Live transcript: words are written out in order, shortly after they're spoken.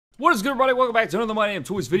What is good, everybody? Welcome back to another My Damn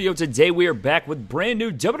Toys video. Today we are back with brand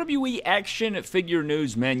new WWE action figure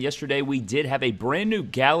news, man. Yesterday we did have a brand new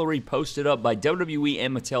gallery posted up by WWE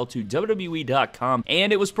and Mattel to WWE.com,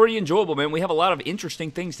 and it was pretty enjoyable, man. We have a lot of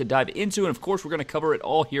interesting things to dive into, and of course we're going to cover it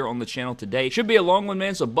all here on the channel today. Should be a long one,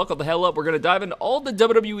 man, so buckle the hell up. We're going to dive into all the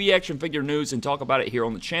WWE action figure news and talk about it here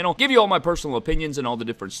on the channel, give you all my personal opinions and all the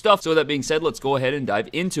different stuff. So with that being said, let's go ahead and dive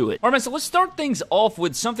into it. All right, man, so let's start things off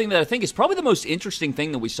with something that I think is probably the most interesting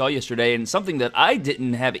thing that we saw yesterday, and something that I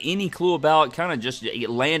didn't have any clue about. Kind of just it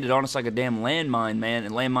landed on us like a damn landmine, man,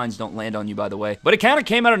 and landmines don't land on you, by the way, but it kind of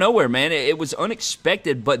came out of nowhere, man. It was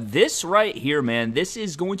unexpected, but this right here, man, this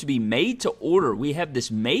is going to be made to order. We have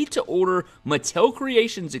this made to order Mattel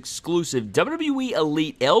Creations exclusive WWE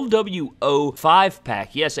Elite LWO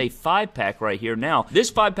 5-pack. Yes, a 5-pack right here. Now,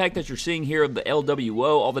 this 5-pack that you're seeing here of the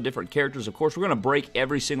LWO, all the different characters, of course, we're going to break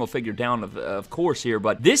every single figure down, of course, here,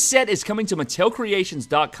 but this set is coming to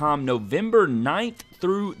MattelCreations.com November 9th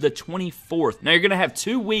through the 24th. Now, you're going to have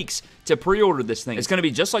 2 weeks to pre-order this thing. It's going to be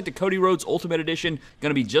just like the Cody Rhodes Ultimate Edition, going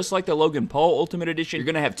to be just like the Logan Paul Ultimate Edition. You're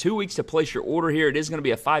going to have 2 weeks to place your order here. It is going to be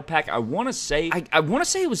a 5-pack. I want to say, I want to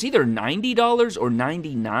say it was either $90 or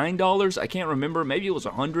 $99. I can't remember. Maybe it was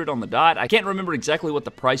 $100 on the dot. I can't remember exactly what the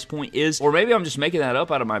price point is, or maybe I'm just making that up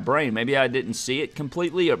out of my brain. Maybe I didn't see it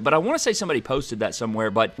completely, but I want to say somebody posted that somewhere.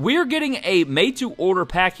 But we're getting a made-to-order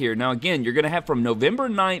pack here. Now, again, you're going to have from November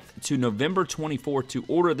 9th to November 24th to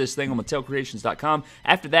order this thing on MattelCreations.com.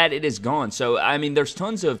 After that, it is gone. So, I mean, there's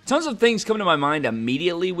tons of things coming to my mind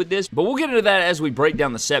immediately with this, but we'll get into that as we break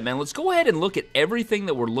down the set, man. Let's go ahead and look at everything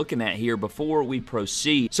that we're looking at here before we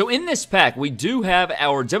proceed. So, in this pack, we do have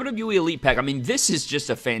our WWE Elite pack. I mean, this is just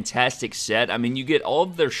a fantastic set. I mean, you get all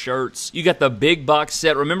of their shirts. You got the big box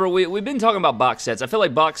set. Remember, we've been talking about box sets. I feel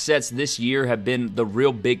like box sets this year have been the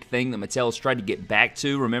real big thing that Mattel has tried to get back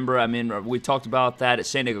to. Remember, I mean, we talked about that at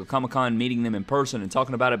San Diego Comic-Con, meeting them in person and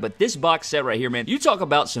talking about it, but this box set right here, man, you talk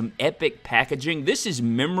about some epic packaging. This is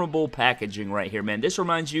memorable packaging right here, man. This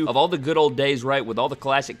reminds you of all the good old days, right, with all the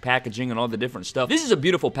classic packaging and all the different stuff. This is a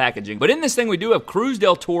beautiful packaging, but in this thing, we do have Cruz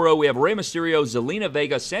del Toro, we have Rey Mysterio, Zelina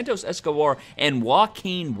Vega, Santos Escobar, and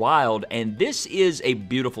Joaquin Wilde, and this is a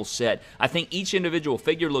beautiful set. I think each individual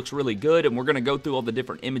figure looks really good, and we're going to go through all the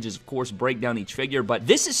different images, of course, break down each figure, but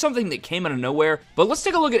this is something that came out of nowhere. But let's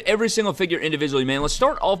take a look at every single figure individually, man. Let's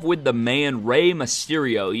start off with the man, Rey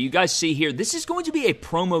Mysterio. You guys see here, this is going to be a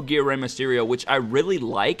promo gear Rey Mysterio, which I really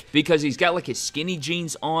like because he's got like his skinny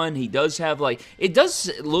jeans on. He does have like, it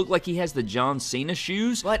does look like he has the John Cena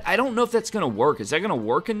shoes, but I don't know if that's going to work. Is that going to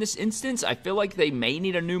work in this instance? I feel like they may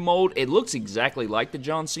need a new mold. It looks exactly like the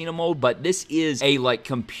John Cena mold, but this is a like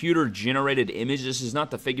computer generated image. This is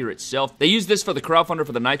not the figure itself. They used this for the crowdfunder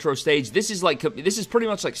for the Nitro stage. This is pretty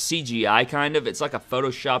much like CGI kind of. It's like a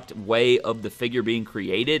photoshopped way of the figure being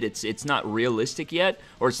created. It's not realistic yet,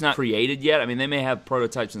 or it's not created yet. I mean, they may have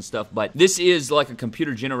prototypes and stuff, but this is like a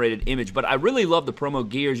computer-generated image. But I really love the promo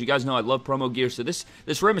gears. You guys know I love promo gears, so this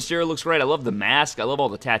Rey Mysterio looks great. I love the mask. I love all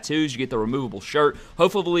the tattoos. You get the removable shirt.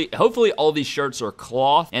 Hopefully all these shirts are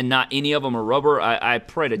cloth and not any of them are rubber. I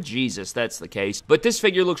pray to Jesus that's the case. But this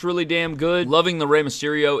figure looks really damn good. Loving the Rey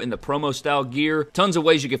Mysterio in the promo-style gear. Tons of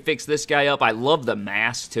ways you could fix this guy up. I love the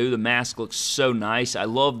mask, too. The mask looks so nice. I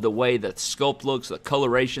love the way the sculpt looks. The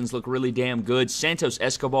colorations look really damn good. Santos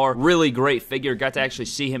Escobar, really great figure. Got to actually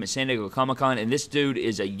see him at San Diego Comic-Con, and this dude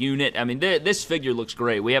is a unit. I mean, this figure looks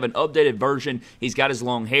great. We have an updated version. He's got his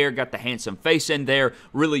long hair, got the handsome face in there,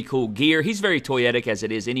 really cool gear. He's very toyetic as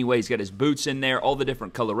it is anyway. He's got his boots in there, all the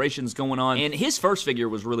different colorations going on, and his first figure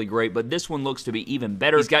was really great, but this one looks to be even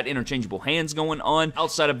better. He's got interchangeable hands going on.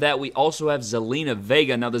 Outside of that, we also have Zelina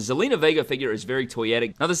Vega. Now, the Zelina Vega figure is very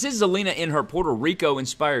toyetic. Now, this is Zelina in her Puerto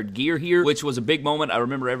Rico-inspired gear here, which was a big moment. I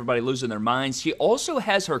remember everybody losing their minds. She also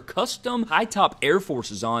has her custom high-top Air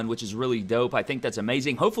Forces on, which is really dope. I think that's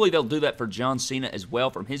amazing. Hopefully, they'll do that for John Cena as well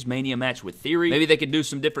from his Mania match with Theory. Maybe they could do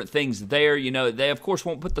some different things there. You know, they, of course,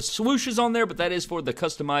 won't put the swooshes on there, but that is for the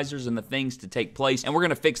customizers and the things to take place, and we're going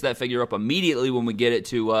to fix that figure up immediately when we get it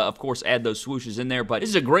to, of course, add those swooshes in there, but this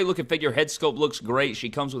is a great-looking figure. Head sculpt looks great. She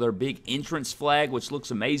comes with her big entrance flag, which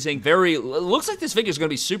looks amazing. Looks like this figure is going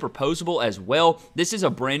to be super posable as well. This is a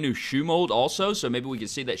brand new shoe mold also, so maybe we can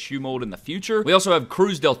see that shoe mold in the future. We also have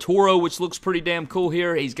Cruz del Toro, which looks pretty damn cool here.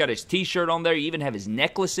 here. He's got his t-shirt on there. You even have his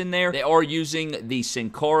necklace in there. They are using the Sin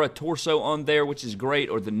Cara torso on there, which is great,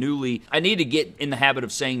 or the newly... I need to get in the habit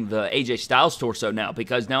of saying the AJ Styles torso now,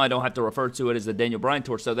 because now I don't have to refer to it as the Daniel Bryan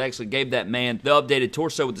torso. They actually gave that man the updated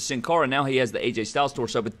torso with the Sin Cara. Now he has the AJ Styles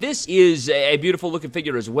torso, but this is a beautiful looking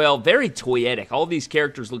figure as well. Very toyetic. All these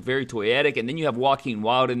characters look very toyetic, and then you have Joaquin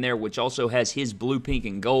Wilde in there, which also has his blue, pink,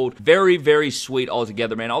 and gold. Very, very sweet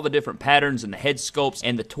altogether, man. All the different patterns and the head sculpts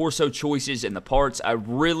and the torso choices and the parts. I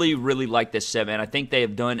really, really like this set, man. I think they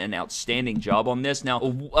have done an outstanding job on this. Now,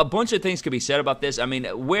 a bunch of things could be said about this. I mean,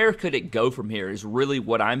 where could it go from here is really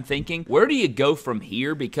what I'm thinking. Where do you go from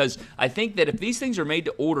here? Because I think that if these things are made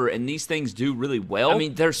to order and these things do really well, I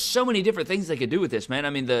mean, there's so many different things they could do with this, man. I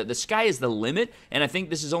mean, the sky is the limit, and I think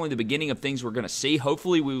this is only the beginning of things we're going to see.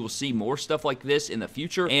 Hopefully, we will see more stuff like this in the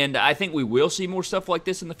future, and I think we will see more stuff like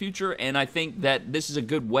this in the future, and I think that this is a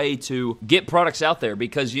good way to get products out there,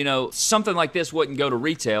 because, you know, something like this wouldn't go to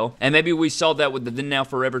retail, and maybe we saw that with the Then Now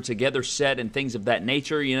Forever Together set and things of that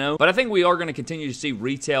nature, you know, but I think we are going to continue to see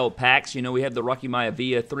retail packs. You know, we have the Rocky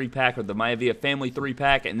Maivia 3-pack or the Maivia Family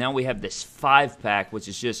 3-pack, and now we have this 5-pack, which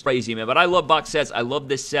is just crazy, man. But I love box sets. I love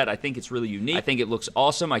this set. I think it's really unique. I think it looks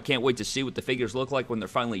awesome. I can't wait to see what the figures look like when they're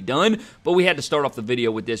finally done, but we had to start off the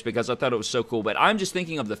video with this because I thought it was so cool. But I'm just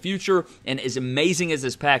thinking of the future, and as amazing as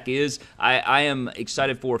this pack is, I am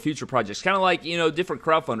excited for future projects. Kind of like, you know, different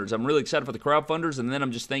crowdfunders. I'm really excited for the crowdfunders, and then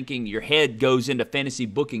I'm just thinking your head goes into fantasy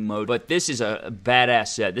booking mode. But this is a badass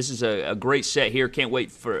set. This is a great set here. Can't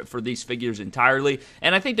wait for these figures entirely,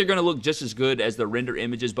 and I think they're going to look just as good as the render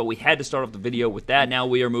images, but we had to start off the video with that. Now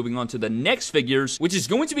we are moving on to the next figures, which is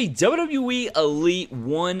going to be WWE Elite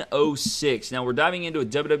 106. Now we're diving into a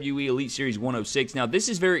WWE Elite Series 106. Now this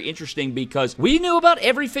is very interesting because we knew about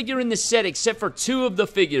every figure in this set except for 2 of the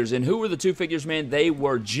figures, and who were the 2 figures, man? They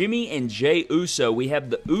were Jimmy and Jey Uso. We have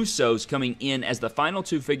the Usos coming in as the final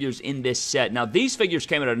 2 figures in this set. Now these figures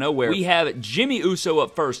came out of nowhere. We have Jimmy Uso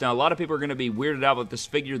up first. Now a lot of people are going to be weirded out with this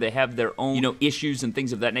figure. They have their own, you know, issues and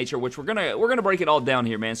things of that nature, which we're gonna break it all down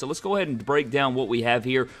here, man. So let's go ahead and break down what we have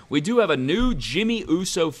here. We do have a new Jimmy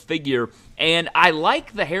Uso figure, and I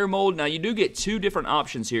like the hair mold. Now, you do get 2 different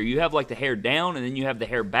options here. You have, like, the hair down, and then you have the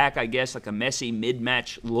hair back, I guess, like a messy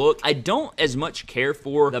mid-match look. I don't as much care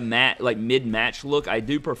for the mid-match look. I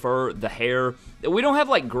do prefer the hair. We don't have,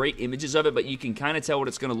 like, great images of it, but you can kind of tell what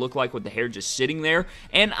it's going to look like with the hair just sitting there.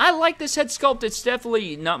 And I like this head sculpt. It's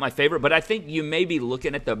definitely not my favorite, but I think you may be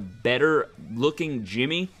looking at the better-looking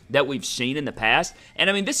Jimmy that we've seen in the past. And,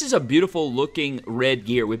 I mean, this is a beautiful-looking red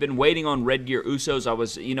gear. We've been waiting on red gear Usos. I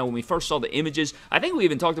was, you know, when we first saw the images, I think we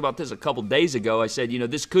even talked about this a couple days ago. I said, you know,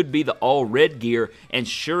 this could be the all-red gear, and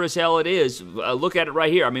sure as hell it is. Look at it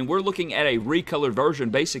right here. I mean, we're looking at a recolored version,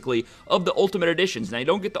 basically, of the Ultimate Editions. Now, you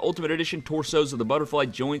don't get the Ultimate Edition torsos of the butterfly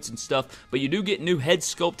joints and stuff, but you do get new head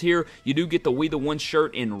sculpt here. You do get the We The One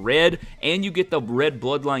shirt in red, and you get the red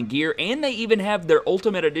Bloodline gear, and they even have their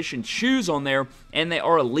Ultimate Edition shoes on there, and they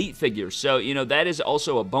are Elite figures. So, you know, that is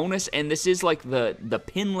also a bonus, and this is like the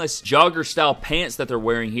pinless jogger-style pants that they're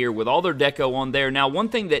wearing here with all their deco on there. Now, one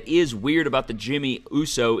thing that is weird about the Jimmy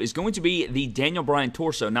Uso is going to be the Daniel Bryan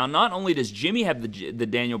torso. Now, not only does Jimmy have the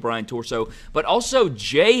Daniel Bryan torso, but also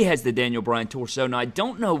Jey has the Daniel Bryan torso. Now, I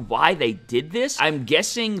don't know why they did this. I'm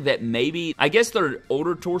guessing that maybe, I guess their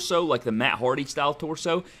older torso, like the Matt Hardy style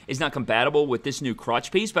torso, is not compatible with this new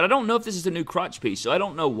crotch piece, but I don't know if this is a new crotch piece, so I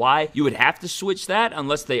don't know why you would have to switch that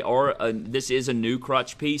unless they are, this is a new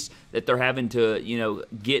crotch piece that they're having to, you know,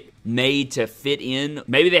 get made to fit in.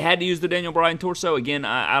 Maybe they had to use the Daniel Bryan torso. Again,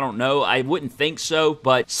 I don't know. I wouldn't think so,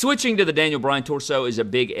 but switching to the Daniel Bryan torso is a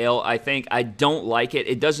big L, I think. I don't like it.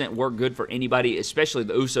 It doesn't work good for anybody, especially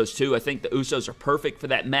the Usos, too. I think the Usos are perfect for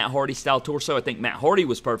that Matt Hardy style torso. I think Matt Hardy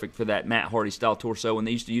was perfect for that Matt Hardy style torso when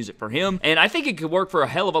they used to use it for him, and I think it could work for a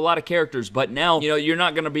hell of a lot of characters, but now, you know, you're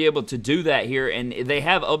not going to be able to do that here, and they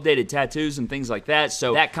have updated tattoos and things like that,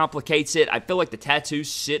 so that complicates it. I feel like the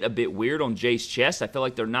tattoos sit a bit weird on Jey's chest. I feel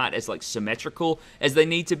like they're not as, like, symmetrical as they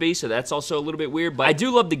need to be, so that's also a little bit weird, but I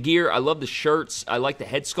do love the gear. I love the shirts. I like the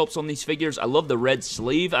head sculpts on these figures. I love the red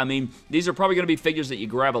sleeve. I mean, these are probably going to be figures that you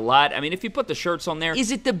grab a lot. I mean, if you put the shirts on there,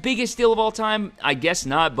 is it the biggest deal of all time? I guess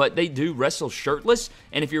not, but they do wrestle shirtless,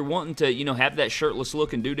 and if you're wanting to, you know, have that shirtless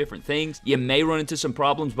look and do different things, you may run into some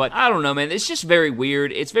problems, but I don't know, man. It's just very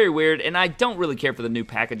weird. It's very weird, and I don't really care for the new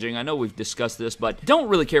packaging. I know we've discussed this, but don't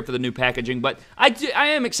really care for the new packaging, but I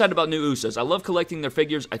am excited about new Usos. I love collecting their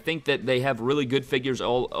figures. I think that they have really good figures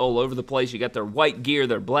all over the place. You got their white gear,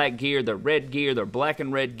 their black gear, their red gear, their black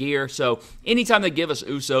and red gear, so anytime they give us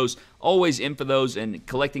Usos, always in for those and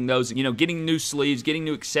collecting those, you know, getting new sleeves, getting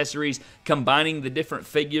new accessories, combining the different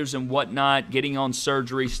figures and whatnot, getting on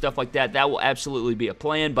surgery, stuff like that. That will absolutely be a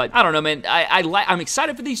plan, but I don't know, man. I'm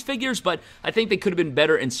excited for these figures, but I think they could have been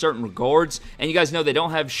better in certain regards, and you guys know they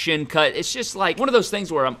don't have shin cut. It's just like one of those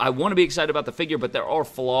things where I want to be excited about the figure, but there are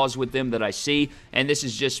flaws with them that I see, and this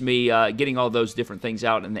is just me getting all those different things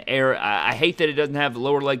out in the air. I hate that it doesn't have the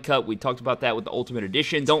lower leg cut. We talked about that with the Ultimate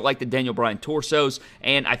Edition. Don't like the Daniel Bryan torsos,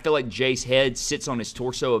 and I feel like Jey's head sits on his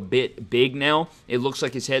torso a bit big now. It looks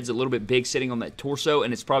like his head's a little bit big sitting on that torso,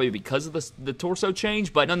 and it's probably because of the torso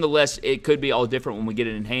change, but nonetheless, it could be all different when we get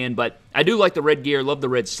it in hand. But I do like the red gear, love the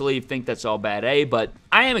red sleeve, think that's all bad A, but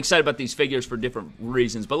I am excited about these figures for different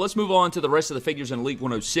reasons. But let's move on to the rest of the figures in Elite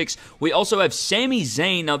 106. We also have Sami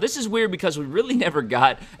Zayn. Now, this is weird because we really never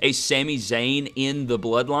got a Sami Zayn in the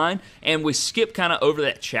Bloodline, and we skip kind of over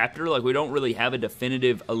that chapter. Like, we don't really have a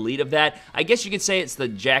definitive Elite of that. I guess you could say it's the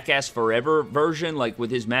Jackass Forever version, like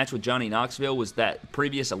with his match with Johnny Knoxville was that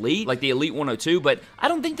previous Elite, like the Elite 102, but I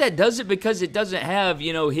don't think that does it because it doesn't have,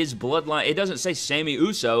 you know, his Bloodline. It doesn't say Sami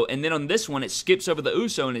Uso, and then on this one, it skips over the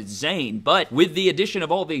Uso and it's Zayn. But with the addition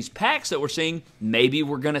of all these packs that we're seeing, maybe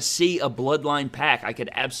we're going to see a Bloodline pack. I could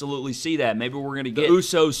absolutely see that. Maybe we're going to get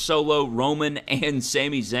Usos, Solo, Roman, and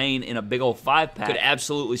Sami Zayn in a big old 5-pack. Could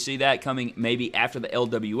absolutely see that coming maybe after the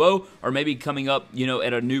LWO, or maybe coming up, you know,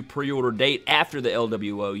 at a new pre-order date after the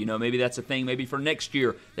LWO. You know, maybe that's a thing. Maybe for next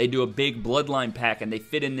year, they do a big Bloodline pack and they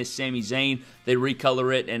fit in this Sami Zayn, they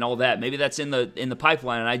recolor it and all that. Maybe that's in the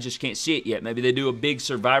pipeline and I just can't see it yet. Maybe they do a big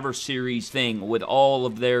Survivor Series thing with all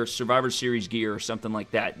of their Survivor Series gear or something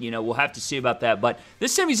like that. You know, we'll have to see about that. But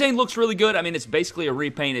this Sami Zayn looks really good. I mean, it's basically a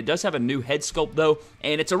repaint. It does have a new head sculpt, though,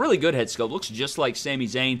 and it's a really good head sculpt. Looks just like Sami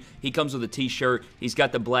Zayn. He comes with a t-shirt. He's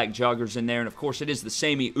got the black joggers in there, and of course, it is the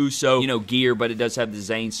Sami Uso, you know, gear, but it does have the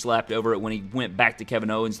Zayn slapped over it when he went back to Kevin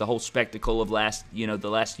Owens, the whole spectacle of the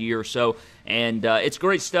last year or so. And it's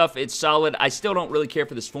great stuff. It's solid. I still don't really care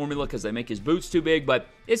for this formula because they make his boots too big, but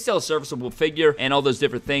it's still a serviceable figure and all those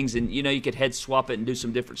different things. And, you know, you could head swap it and do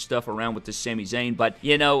some different stuff around with this Sami Zayn. But,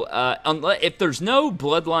 you know, if there's no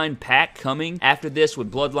Bloodline pack coming after this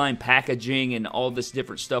with Bloodline packaging and all this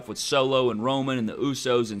different stuff with Solo and Roman and the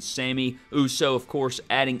Usos and Sami Uso, of course,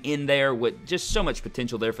 adding in there with just so much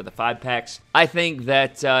potential there for the 5-packs, I think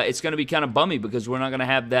that it's going to be kind of bummy because we're not going to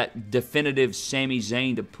have that definitive Sami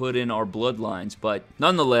Zayn to put in our Bloodlines. But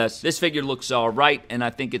nonetheless, this figure looks all right, and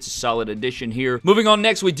I think it's a solid addition here. Moving on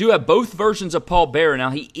next, we do have both versions of Paul Bearer.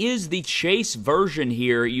 Now, he is the Chase version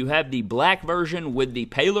here. You have the black version with the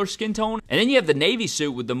paler skin tone, and then you have the navy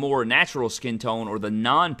suit with the more natural skin tone or the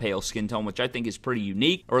non-pale skin tone, which I think is pretty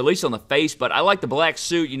unique, or at least on the face. But I like the black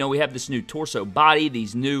suit. You know, we have this new torso body,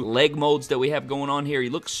 these new leg molds that we have going on here. He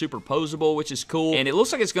looks super posable, which is cool, and it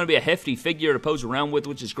looks like it's going to be a hefty figure to pose around with,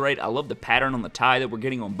 which is great. I love the pattern on the tie that we're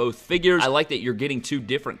getting on both figures. I like that you're getting two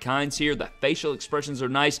different kinds here. The facial expressions are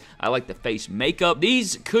nice. I like the face makeup.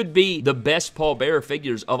 These could be the best Paul Bearer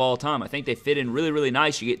figures of all time. I think they fit in really, really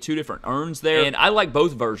nice. You get two different urns there, and I like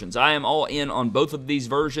both versions. I am all in on both of these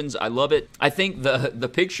versions. I love it. I think the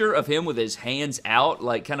picture of him with his hands out,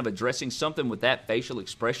 like kind of addressing something with that facial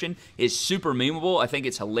expression is super memeable. I think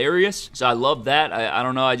it's hilarious, so I love that. I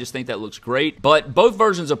don't know. I just think that looks great, but both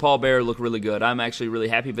versions of Paul Bearer look really good. I'm actually really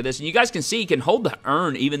happy for this, and you guys can see he can hold the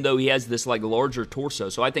urn even though he has this like larger torso,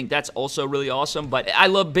 so I think that's also really awesome. But I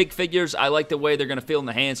love big figures. I like the way they're going to feel in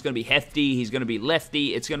the hand. It's going to be hefty. He's going to be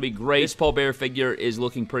lefty. It's going to be great. This Paul Bearer figure is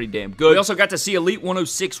looking pretty damn good. We also got to see Elite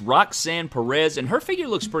 106 Roxanne Perez, and her figure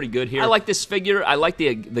looks pretty good here. I like this figure. I like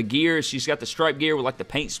the gear. She's got the stripe gear with like the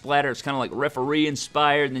paint splatter. It's kind of like referee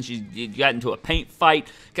inspired, and then she got into a paint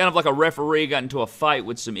fight, kind of like a referee got into a fight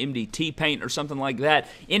with some MDT paint or something like that.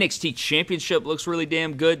 NXT Championship looks really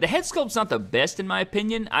damn good. The head sculpt's not the best in my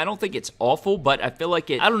opinion. I don't think it's awful, but I feel like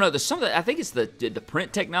I don't know, there's something, I think it's the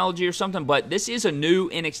print technology or something, but this is a new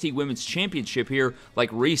NXT Women's Championship here, like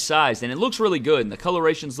resized, and it looks really good, and the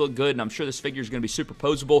colorations look good, and I'm sure this figure is going to be super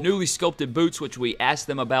posable. Newly sculpted boots, which we asked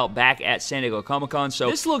them about back at San Diego Comic-Con, so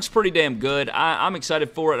this looks pretty damn good. I'm excited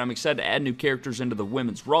for it. I'm excited to add new characters into the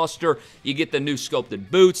women's roster. You get the new sculpted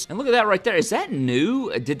boots, and look at that right there. Is that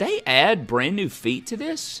new? Did they add brand new feet to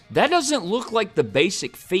this? That doesn't look like the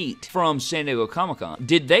basic feet from San Diego Comic-Con.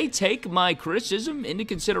 Did they take my criticism into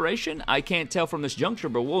consideration? question? I can't tell from this juncture,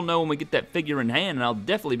 but we'll know when we get that figure in hand, and I'll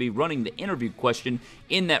definitely be running the interview question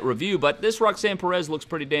in that review. But this Roxanne Perez looks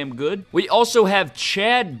pretty damn good. We also have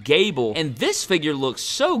Chad Gable, and this figure looks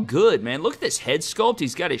so good, man. Look at this head sculpt.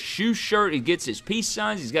 He's got his shoe shirt. He gets his peace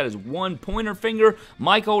signs. He's got his one pointer finger.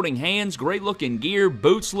 Mic holding hands. Great looking gear.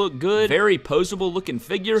 Boots look good. Very poseable looking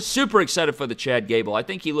figure. Super excited for the Chad Gable. I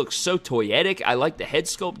think he looks so toyetic. I like the head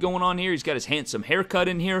sculpt going on here. He's got his handsome haircut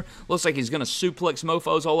in here. Looks like he's going to suplex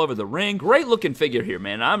mofos all over the ring. Great looking figure here,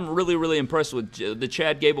 man. I'm really, really impressed with the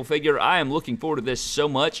Chad Gable figure. I am looking forward to this so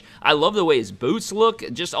much. I love the way his boots look.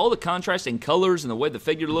 Just all the contrasting colors and the way the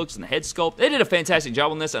figure looks and the head sculpt. They did a fantastic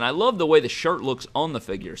job on this, and I love the way the shirt looks on the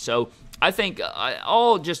figure. So I think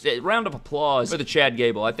all just a round of applause for the Chad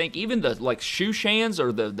Gable. I think even the like shoe shans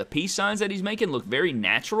or the peace signs that he's making look very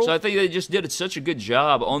natural. So I think they just did such a good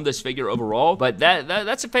job on this figure overall. But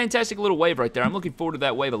that's a fantastic little wave right there. I'm looking forward to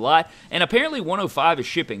that wave a lot. And apparently 105 is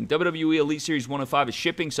shipping. WWE Elite Series 105 is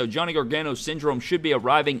shipping. So Johnny Gargano Syndrome should be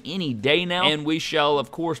arriving any day now. And we shall,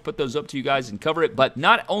 of course, put those up to you guys and cover it. But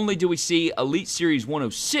not only do we see Elite Series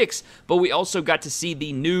 106, but we also got to see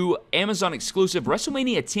the new Amazon exclusive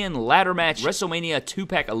WrestleMania 10 ladder match WrestleMania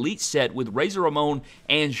 2-pack Elite set with Razor Ramon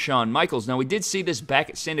and Shawn Michaels. Now, we did see this back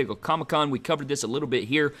at San Diego Comic-Con. We covered this a little bit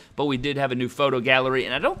here, but we did have a new photo gallery,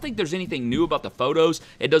 and I don't think there's anything new about the photos.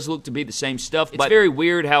 It does look to be the same stuff. It's very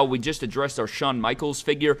weird how we just addressed our Shawn Michaels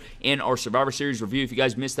figure in our Survivor Series review. If you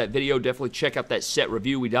guys missed that video, definitely check out that set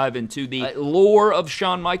review. We dive into the lore of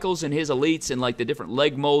Shawn Michaels and his Elites and like the different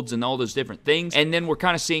leg molds and all those different things. And then we're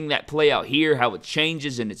kind of seeing that play out here, how it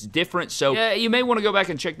changes and it's different. So you may want to go back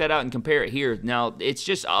and check that out and compare it here. Now, it's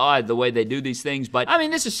just odd the way they do these things, but I mean,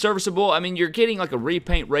 this is serviceable. I mean, you're getting like a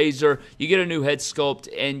repaint Razor, you get a new head sculpt,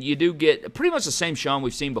 and you do get pretty much the same Shawn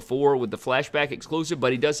we've seen before with the flashback exclusive,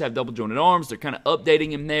 but he does have double jointed arms. They're kind of updating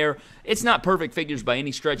him there. It's not perfect figures by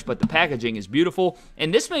any stretch, but the packaging is beautiful,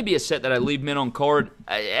 and this may be a set that I leave mint on card.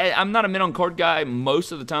 I'm not a mint on card guy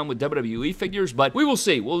most of the time with WWE figures, but we will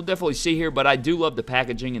see. We'll definitely see here, but I do love the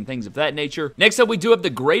packaging and things of that nature. Next up, we do have the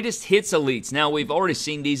Greatest Hits Elites. Now, we've already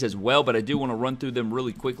seen these as well, but I do want to run through them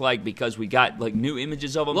really quick because we got like new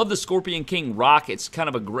images of them. Love the Scorpion King Rock. It's kind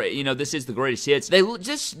of a great, this is the Greatest Hits.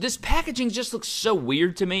 This packaging just looks so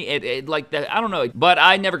weird to me. I don't know, but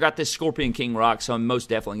I never got this Scorpion King Rock, so I'm most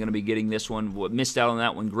definitely going to be getting this one. Missed out on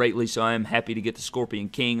that one greatly, so I am happy to get the Scorpion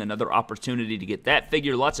King. Another opportunity to get that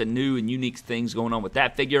figure. Lots of new and unique things going on with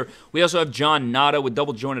that figure. We also have John Nada with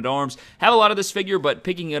double jointed arms. Have a lot of this figure, but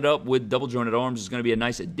picking it up with double jointed arms is going to be a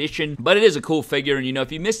nice addition. But it is a cool figure, and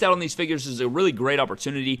if you missed out on these figures, this is a really great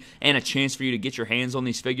opportunity and a chance for you to get your hands on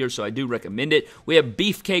these figures, so I do recommend it. We have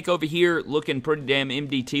Beefcake over here looking pretty damn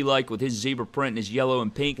MDT-like with his zebra print and his yellow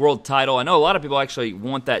and pink world title. I know a lot of people actually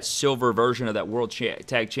want that silver version of that World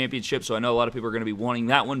Tag Championship, so I know a lot of people are going to be wanting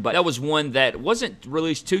that one, but that was one that wasn't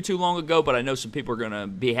released too long ago, but I know some people are going to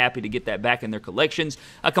be happy to get that back in their collections.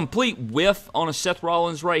 A complete whiff on a Seth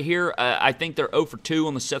Rollins right here. I think they're 0 for 2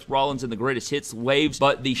 on the Seth Rollins and the Greatest Hits waves,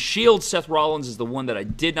 but the Shield Seth Rollins is the one that I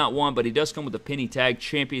did not want, but he does come with a Penny Tag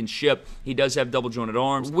Championship. He does have double jointed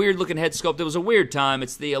arms. Weird looking head sculpt. It was a weird time.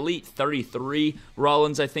 It's the Elite 33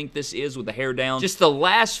 Rollins, I think this is, with the hair down. Just the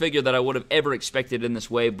last figure that I would have ever expected in this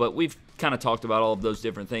wave, but we've kind of talked about all of those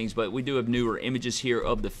different things, but we do have newer images here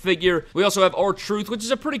of the figure. We also have R-Truth, which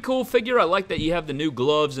is a pretty cool figure. I like that you have the new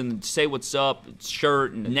gloves and say what's up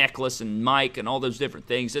shirt and necklace and mic and all those different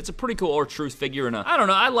things. It's a pretty cool R-Truth figure, and I don't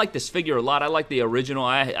know, I like this figure a lot. I like the original.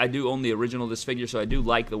 I do own the original of this figure, so I do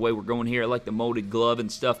like the way we're going here. I like the molded glove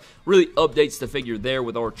and stuff. Really updates the figure there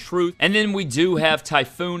with R-Truth. And then we do have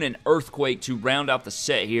Typhoon and Earthquake to round out the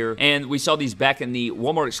set here, and we saw these back in the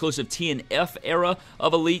Walmart exclusive TNF era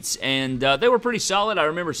of Elites, and they were pretty solid. I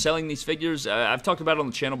remember selling these figures. I've talked about it on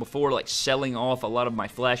the channel before, like selling off a lot of my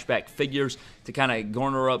flashback figures to kind of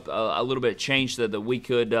garner up a little bit of change so that we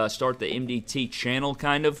could start the MDT channel,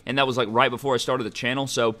 kind of. And that was like right before I started the channel.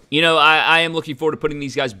 So, I am looking forward to putting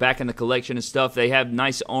these guys back in the collection and stuff. They have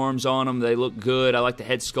nice arms on them. They look good. I like the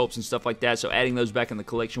head sculpts and stuff like that. So adding those back in the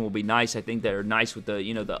collection will be nice. I think they're nice with the,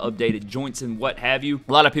 the updated joints and what have you.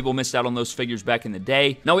 A lot of people missed out on those figures back in the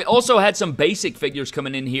day. Now, we also had some basic figures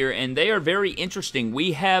coming in here, and they are very interesting.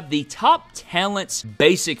 We have the Top Talents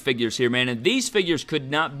basic figures here, man. And these figures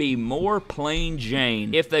could not be more plain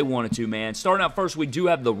Jane if they wanted to, man. Starting out first, we do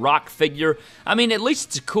have the Rock figure. I mean, at least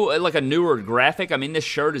it's cool, like a newer graphic. I mean, this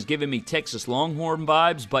shirt is giving me Texas Longhorn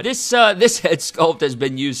vibes, but this head sculpt has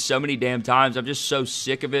been used so many damn times. I'm just so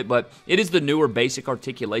sick of it, but it is the newer basic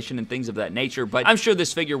articulation and things of that nature, but I'm sure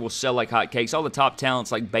this figure will sell like hotcakes. All the Top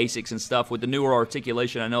Talents like basics and stuff with the newer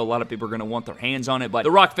articulation, I know a lot of people are going to want their hands on it, but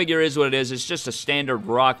the Rock figure is what it is. It's just a standard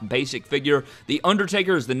Rock basic figure. The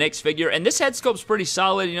Undertaker is the next figure, and this head sculpt's pretty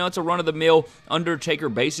solid. You know, it's a run-of-the-mill Undertaker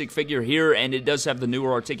basic figure here, and it does have the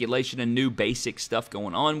newer articulation and new basic stuff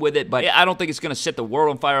going on with it, but I don't think it's going to set the world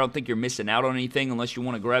on fire. I don't think you're missing out on anything unless you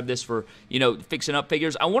want to grab this for, you know, fixing up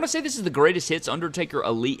figures. I want to say this is the Greatest Hits Undertaker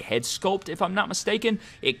Elite head sculpt, if I'm not mistaken.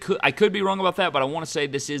 I could be wrong about that, but I want to say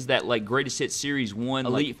this is that, like, Greatest Hits Series 1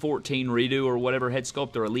 Elite 14 redo or whatever head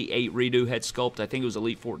sculpt, or Elite 8 redo head sculpt. I think it was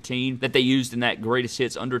Elite 14 that they used in that Greatest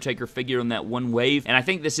Hits Undertaker figure in that one wave, and I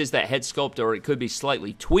think this is that head sculpt, or it could be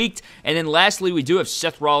slightly tweaked. And then lastly, we do have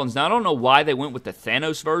Seth Rollins. Now, I don't know why they went with the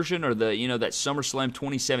Thanos version, or the, you know, that SummerSlam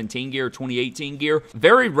 2017 gear, 2018 gear.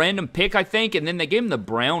 Very random pick, I think, and then they gave him the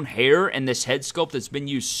brown hair and this head sculpt that's been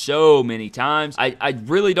used so many times. I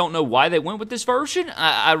really don't know why they went with this version.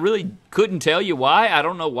 I really couldn't tell you why. I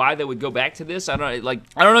don't know why they would go back to this. I don't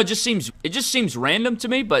know. It just seems random to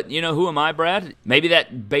me, but, you know, who am I, Brad? Maybe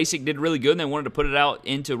that basic did really good and they wanted to put it out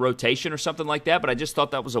into rotation or something like that, but I just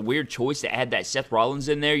thought that was a weird choice to add that Seth Rollins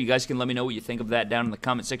in there. You guys can let me know what you think of that down in the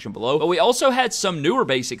comment section below. But we also had some newer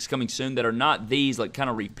basics coming soon that are not these, like, kind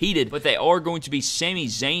of repeated, but they are going to be Sami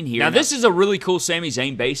Zayn here. Now, this is a really cool Sami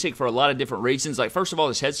Zayn basic for a lot of different reasons. Like, first of all,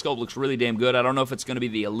 this head sculpt looks really damn good. I don't know if it's going to be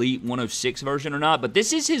the Elite 106 version or not, but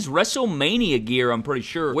this is his WrestleMania gear, I'm pretty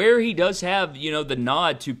sure, where he does have, you know, the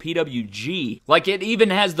nod to PWG. Like, it even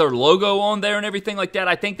has their logo on there and everything like that.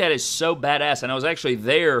 I think that is so badass, and I was actually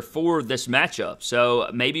there for this matchup, so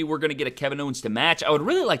maybe we're going to get a Kevin Owens to match. I would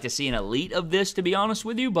really like to see an Elite of this, to be honest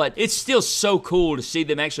with you, but it's still so cool to see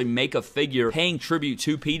them actually make a figure paying tribute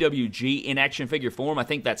to PWG in action figure form. I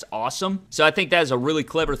think that's awesome. So I think that is a really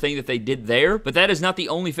clever thing that they did there, but that is not the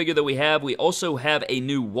only figure that we have. We also have a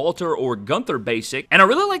new Walter or Gunther basic, and I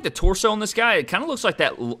really like the torso on this guy. It kind of looks like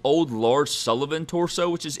that old Lars Sullivan torso,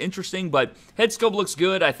 which is interesting, but head sculpt looks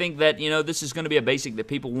good. I think that, you know, this is going to be a basic that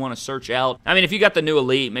people want to search out. I mean, if you got the new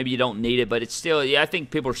Elite, maybe you don't need it, but it's still, yeah, I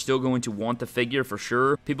think people are still going to want the figure for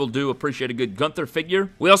sure. People do appreciate a good Gunther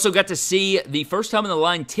figure. We also got to see the first time in the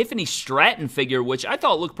line Tiffany Stratton figure, which I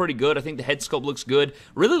thought looked pretty good. I think the head sculpt looks good.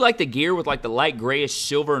 Really like the gear with like the light grayish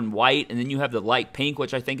silver and white, and then you have the light pink,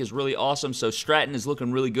 which I think is really awesome. So Stratton is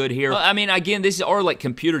looking really good here. I mean, again, these are like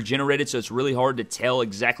computer generated, so it's really hard to tell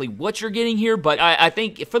exactly what you're getting here, but I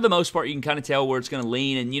think for the most part you can kind of tell where it's going to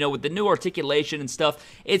lean, and, you know, with the new articulation and stuff,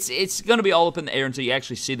 it's going to be all up in the air until you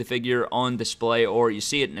actually see the figure on display, or you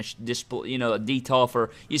see it in a display, you know, a DTOF, or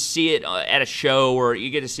you see it at a show, or you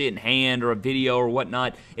get to see it in hand or a video or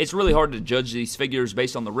whatnot. It's really hard to judge these figures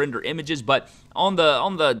based on the render images, but on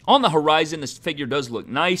the horizon, this figure does look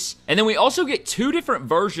nice. And then we also get two different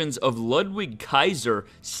versions of Ludwig Kaiser,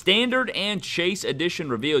 Standard and Chase Edition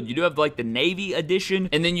revealed. You do have like the Navy Edition,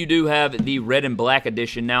 and then you do have the Red and Black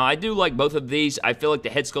Edition. Now, I do like both of these. I feel like the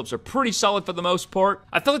head sculpts are pretty solid for the most part.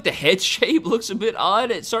 I feel like the head shape looks a bit odd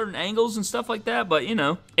at certain angles and stuff like that, but, you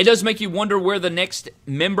know, it does make you wonder where the next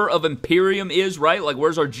member of Imperium is, right? Like,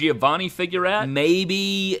 where's our Giovanni figure at?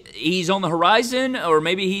 Maybe he's on the horizon, or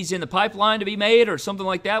maybe he's in the pipeline to be made, or something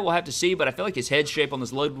like that. We'll have to see, but I feel like his head shape on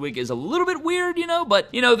this Ludwig is a little bit weird, you know, but,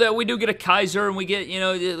 you know, that we do get a Kaiser, and we get, you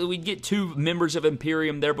know, we get two members of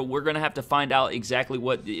Imperium there, but we're going to have to find out exactly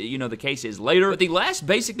what, you know, the case is later. But the last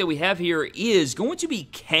basic that we have here is going to be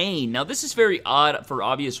Kane. Now, this is very odd for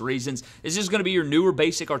obvious reasons. This is going to be your newer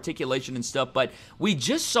basic articulation and stuff, but we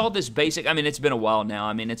just saw this basic. I mean, it's been a while now.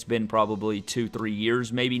 I mean, it's been probably 2-3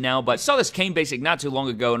 years maybe now, but I saw this Kane basic not too long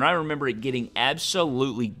ago, and I remember it getting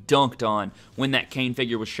absolutely dunked on when that Kane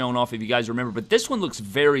figure was shown off, if you guys remember. But this one looks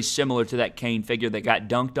very similar to that Kane figure that got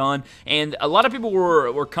dunked on, and a lot of people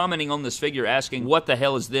were commenting on this figure asking, what the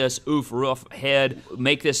hell is this? Oof, rough head.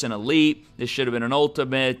 Make this an Elite. This should have been an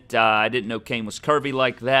Ultimate. I didn't know Kane was curvy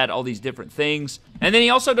like that. All these different things. And then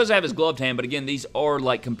he also does have his gloved hand, but again, these are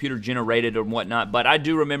like computer generated and whatnot. But I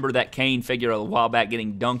do remember that Kane figure a while back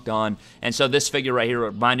getting dunked on, and so this figure right here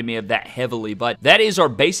reminded me of that heavily. But that is our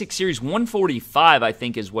basic series 145, I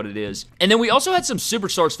think is what it is. And then we also had some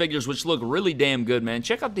Superstars figures, which look really damn good, man.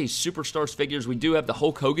 Check out these Superstars figures. We do have the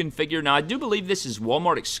Hulk Hogan figure. Now, I do believe this is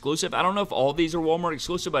Walmart exclusive. I don't know if all these are Walmart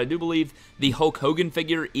exclusive, but I do believe the Hulk Hogan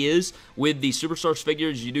figure is. With the Superstars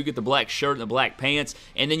figures, you do get the black shirt and the black pants,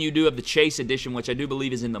 and then you do have the Chase edition, which I do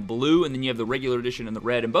believe is in the blue, and then you have the regular edition in the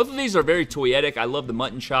red. And both of these are very toyetic. I love the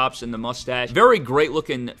mutton chops and the mustache. Very great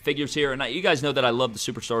looking figures here, and you guys know that I love the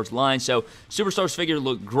Superstars line, so Superstars figure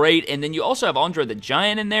look great. And then you also have Andre the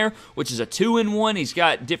Giant in there, which is a 2-in-1. He's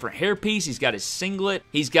got different hairpiece. He's got his singlet.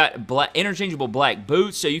 He's got interchangeable black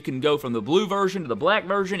boots, so you can go from the blue version to the black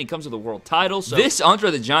version. He comes with a world title. So this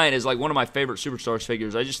Andre the Giant is like one of my favorite Superstars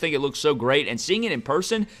figures. I just think it looks so great, and seeing it in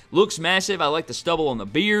person looks massive. I like the stubble on the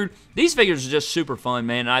beard. These figures are just super super fun,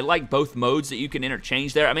 man. And I like both modes that you can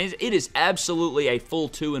interchange there. I mean, it is absolutely a full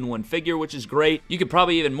 2-in-1 figure, which is great. You could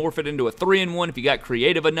probably even morph it into a 3-in-1 if you got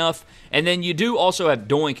creative enough. And then you do also have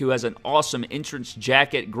Doink, who has an awesome entrance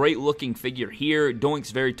jacket. Great looking figure here. Doink's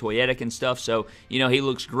very toyetic and stuff, so, you know, he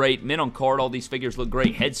looks great. Men on card, all these figures look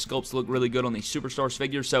great. Head sculpts look really good on these Superstars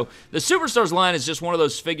figures. So the Superstars line is just one of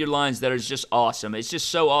those figure lines that is just awesome. It's just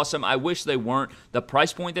so awesome. I wish they weren't the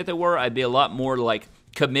price point that they were. I'd be a lot more, like,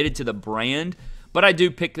 committed to the brand. But I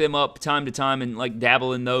do pick them up time to time and, like,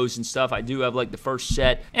 dabble in those and stuff. I do have, like, the first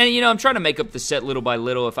set. And, you know, I'm trying to make up the set little by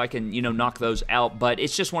little if I can, you know, knock those out. But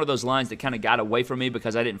it's just one of those lines that kind of got away from me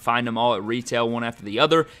because I didn't find them all at retail one after the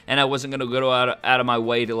other. And I wasn't going to go out of my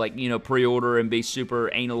way to, like, you know, pre-order and be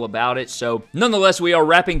super anal about it. So, nonetheless, we are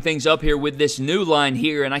wrapping things up here with this new line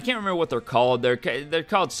here. And I can't remember what they're called. They're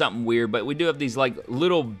called something weird. But we do have these, like,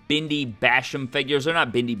 little Bindi Basham figures. They're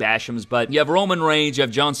not Bindi Bashams, but you have Roman Reigns, you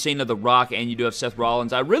have John Cena, The Rock, and you do have Seth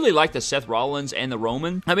Rollins. I really like the Seth Rollins and the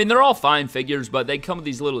Roman. I mean, they're all fine figures, but they come with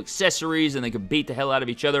these little accessories, and they can beat the hell out of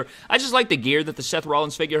each other. I just like the gear that the Seth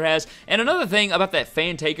Rollins figure has. And another thing about that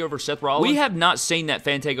fan takeover Seth Rollins, we have not seen that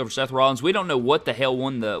fan takeover Seth Rollins. We don't know what the hell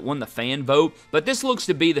won the fan vote, but this looks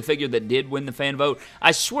to be the figure that did win the fan vote.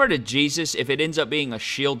 I swear to Jesus, if it ends up being a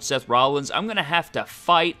Shield Seth Rollins, I'm going to have to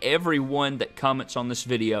fight everyone that comments on this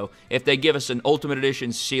video if they give us an Ultimate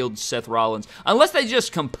Edition Shield Seth Rollins. Unless they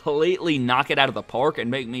just completely knock it out of the park and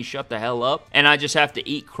make me shut the hell up, and I just have to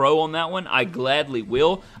eat crow on that one, I gladly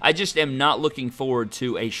will. I just am not looking forward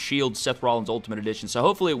to a Shield Seth Rollins Ultimate Edition, so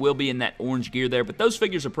hopefully it will be in that orange gear there, but those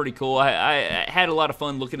figures are pretty cool. I had a lot of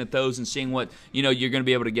fun looking at those and seeing what, you know, you're going to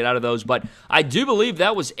be able to get out of those, but I do believe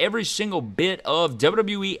that was every single bit of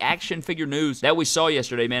WWE action figure news that we saw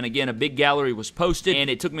yesterday, man. Again, a big gallery was posted, and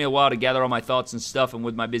it took me a while to gather all my thoughts and stuff, and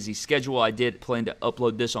with my busy schedule, I did plan to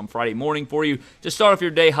upload this on Friday morning for you to start off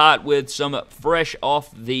your day hot with some fresh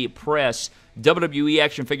off the press WWE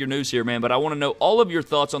action figure news here, man, but I want to know all of your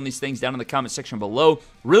thoughts on these things down in the comment section below.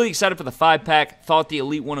 Really excited for the 5-pack. Thought the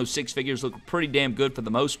Elite 106 figures look pretty damn good for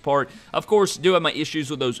the most part. Of course, do have my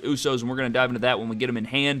issues with those Usos, and we're going to dive into that when we get them in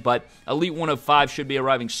hand, but Elite 105 should be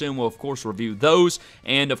arriving soon. We'll, of course, review those,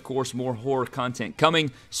 and, of course, more horror content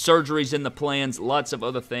coming. Surgeries in the plans. Lots of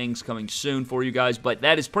other things coming soon for you guys, but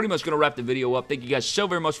that is pretty much going to wrap the video up. Thank you guys so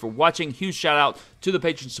very much for watching. Huge shout-out to the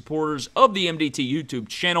patron supporters of the MDT YouTube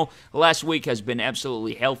channel. Last week has been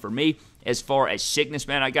absolutely hell for me as far as sickness,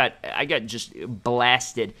 man. I got just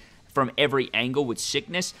blasted from every angle with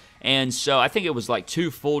sickness, and so I think it was like 2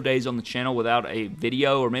 full days on the channel without a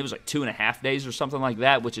video, or maybe it was like 2.5 days or something like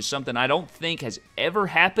that, which is something I don't think has ever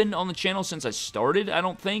happened on the channel since I started. I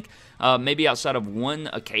don't think, maybe outside of one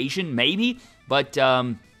occasion, maybe, but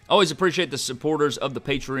always appreciate the supporters of the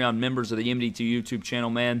Patreon members of the MD2 YouTube channel,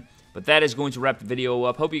 man. But that is going to wrap the video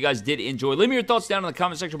up. Hope you guys did enjoy. Leave me your thoughts down in the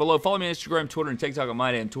comment section below. Follow me on Instagram, Twitter, and TikTok at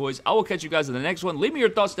MyDamnToys. I will catch you guys in the next one. Leave me your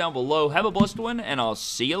thoughts down below. Have a blessed one, and I'll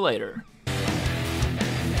see you later.